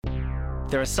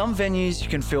There are some venues you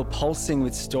can feel pulsing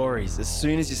with stories as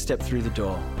soon as you step through the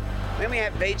door. When we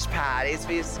have beach parties,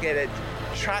 we used to get a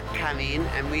truck come in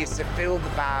and we used to fill the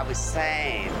bar with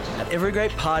sand. At every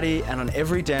great party and on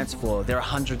every dance floor, there are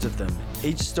hundreds of them,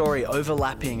 each story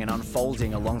overlapping and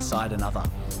unfolding alongside another.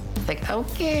 Like,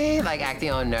 okay, like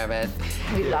acting all nervous.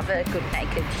 We love a good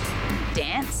naked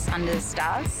dance under the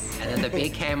stars. And then the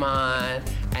beat came on,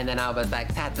 and then I was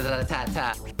like,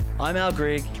 ta-ta-ta-ta-ta. I'm Al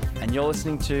Grigg, and you're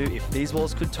listening to If These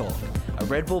Walls Could Talk, a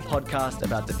Red Bull podcast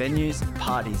about the venues,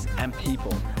 parties, and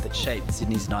people that shape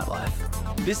Sydney's nightlife.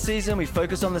 This season, we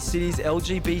focus on the city's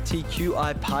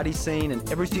LGBTQI party scene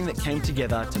and everything that came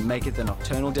together to make it the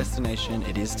nocturnal destination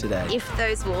it is today. If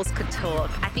those walls could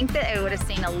talk, I think that it would have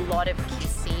seen a lot of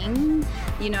kissing,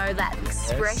 you know, that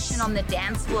expression on the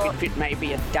dance floor. Fit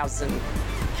maybe a dozen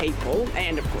people,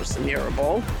 and of course the mirror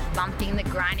ball. Bumping, the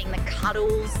grinding, the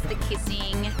cuddles, the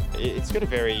kissing. It's got a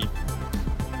very,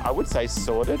 I would say,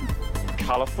 sordid,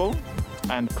 colourful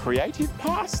and creative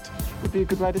past would be a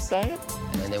good way to say it.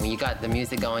 And then when you got the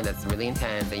music going that's really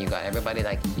intense, and you got everybody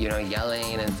like, you know,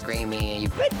 yelling and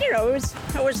screaming. But you know,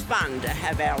 it was fun to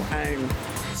have our own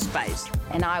space.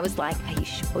 And I was like, are you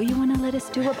sure you want to let us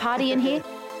do a party in here?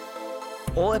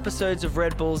 All episodes of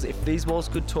Red Bull's If These Walls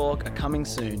Could Talk are coming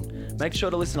soon. Make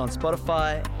sure to listen on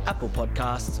Spotify, Apple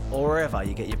Podcasts, or wherever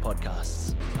you get your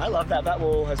podcasts. I love that. That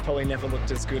wall has probably never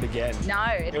looked as good again. No,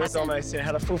 it was hasn't. almost, it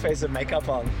had a full face of makeup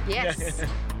on. Yes.